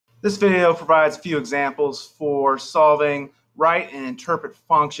This video provides a few examples for solving write and interpret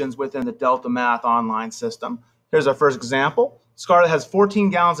functions within the DeltaMath online system. Here's our first example. Scarlett has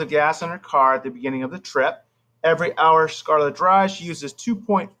 14 gallons of gas in her car at the beginning of the trip. Every hour Scarlett drives, she uses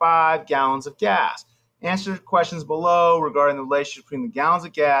 2.5 gallons of gas. Answer questions below regarding the relationship between the gallons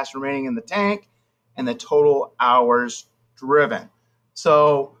of gas remaining in the tank and the total hours driven.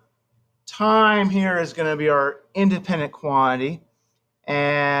 So time here is going to be our independent quantity,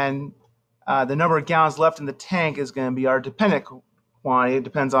 and the number of gallons left in the tank is going to be our dependent quantity. It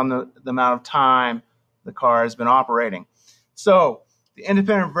depends on the amount of time the car has been operating. So the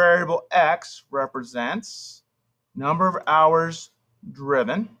independent variable x represents number of hours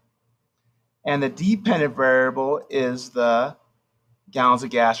driven, and the dependent variable is the gallons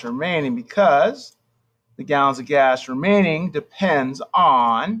of gas remaining, because the gallons of gas remaining depends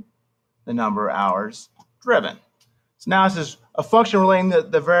on the number of hours driven. So now this is a function relating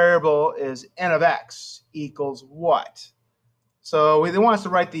the variable is n of x equals what? So they want us to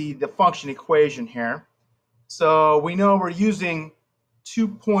write the function equation here. So we know we're using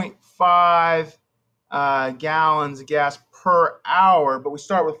 2.5 gallons of gas per hour, but we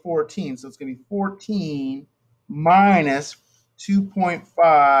start with 14. So it's going to be 14 minus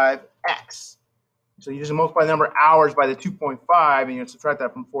 2.5x. So you just multiply the number of hours by the 2.5, and you subtract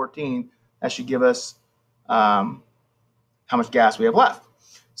that from 14. That should give us how much gas we have left.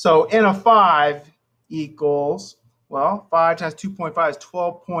 So n of 5 equals, well, 5 times 2.5 is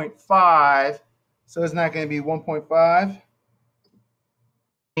 12.5. So isn't that going to be 1.5?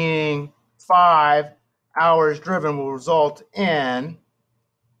 Meaning 5 hours driven will result in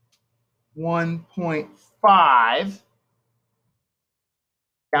 1.5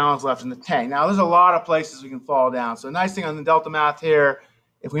 gallons left in the tank. Now, there's a lot of places we can fall down. So the nice thing on the DeltaMath here,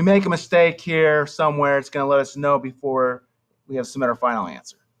 if we make a mistake here somewhere, it's going to let us know before we have to submit our final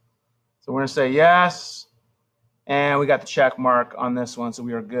answer. So we're going to say yes, and we got the check mark on this one, so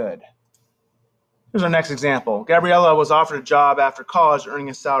we are good. Here's our next example. Gabriella was offered a job after college earning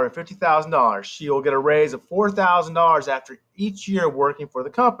a salary of $50,000. She will get a raise of $4,000 after each year working for the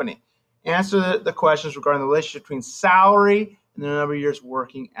company. Answer the questions regarding the relationship between salary and the number of years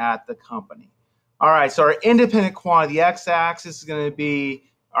working at the company. All right, so our independent quantity, the x-axis, is going to be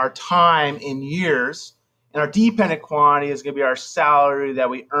our time in years, and our dependent quantity is going to be our salary that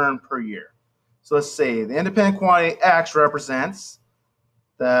we earn per year. So let's see, the independent quantity x represents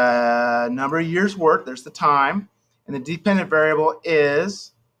the number of years worked, there's the time, and the dependent variable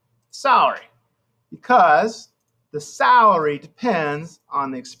is salary, because the salary depends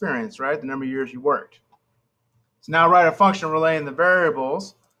on the experience, right? The number of years you worked. So now write a function relating the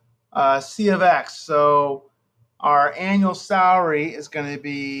variables, c of x. So our annual salary is going to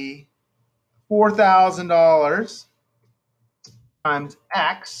be $4,000 times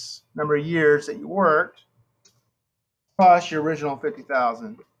x, number of years that you worked, plus your original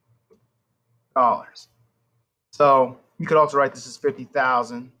 $50,000. So you could also write this as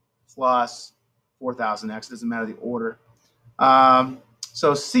 50,000 plus 4,000x. Doesn't matter the order.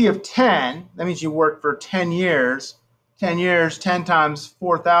 So C of 10, that means you worked for 10 years. 10 years, 10 times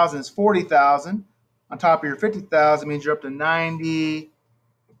 4,000 is 40,000. On top of your 50,000 means you're up to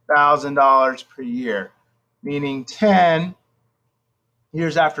 $90,000 per year, meaning 10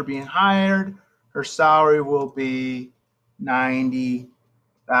 years after being hired, her salary will be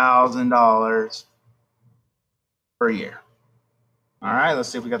 $90,000 per year. All right, let's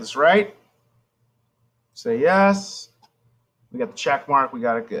see if we got this right. Say yes. We got the check mark. We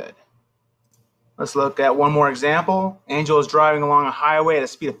got it good. Let's look at one more example. Angel is driving along a highway at a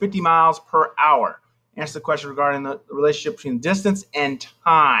speed of 50 miles per hour. Answer the question regarding the relationship between distance and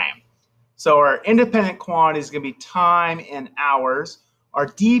time. So our independent quantity is going to be time in hours. Our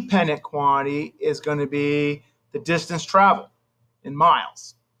dependent quantity is going to be the distance traveled in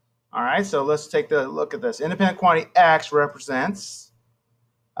miles. All right, so let's take a look at this. Independent quantity x represents,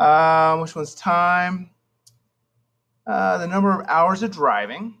 which one's time? The number of hours of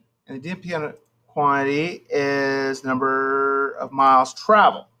driving, and the dependent quantity is number of miles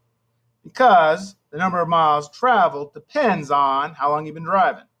traveled, because the number of miles traveled depends on how long you've been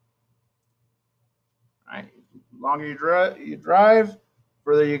driving. All right, the longer you drive,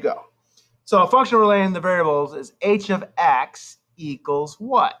 further you go. So a function relating the variables is h of x equals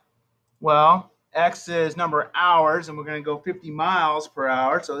what? Well, x is number of hours, and we're going to go 50 miles per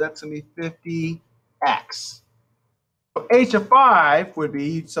hour, so that's going to be 50x. So h of 5 would be,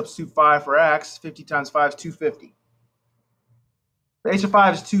 you'd substitute 5 for x, 50 times 5 is 250. So h of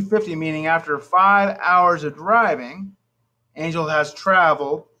 5 is 250, meaning after 5 hours of driving, Angel has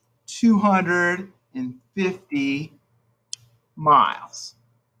traveled 250 miles.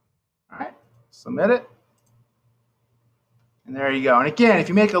 Submit it. And there you go. And again, if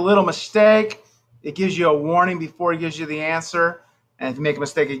you make a little mistake, it gives you a warning before it gives you the answer. And if you make a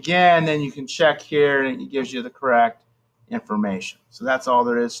mistake again, then you can check here and it gives you the correct information. So that's all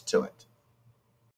there is to it.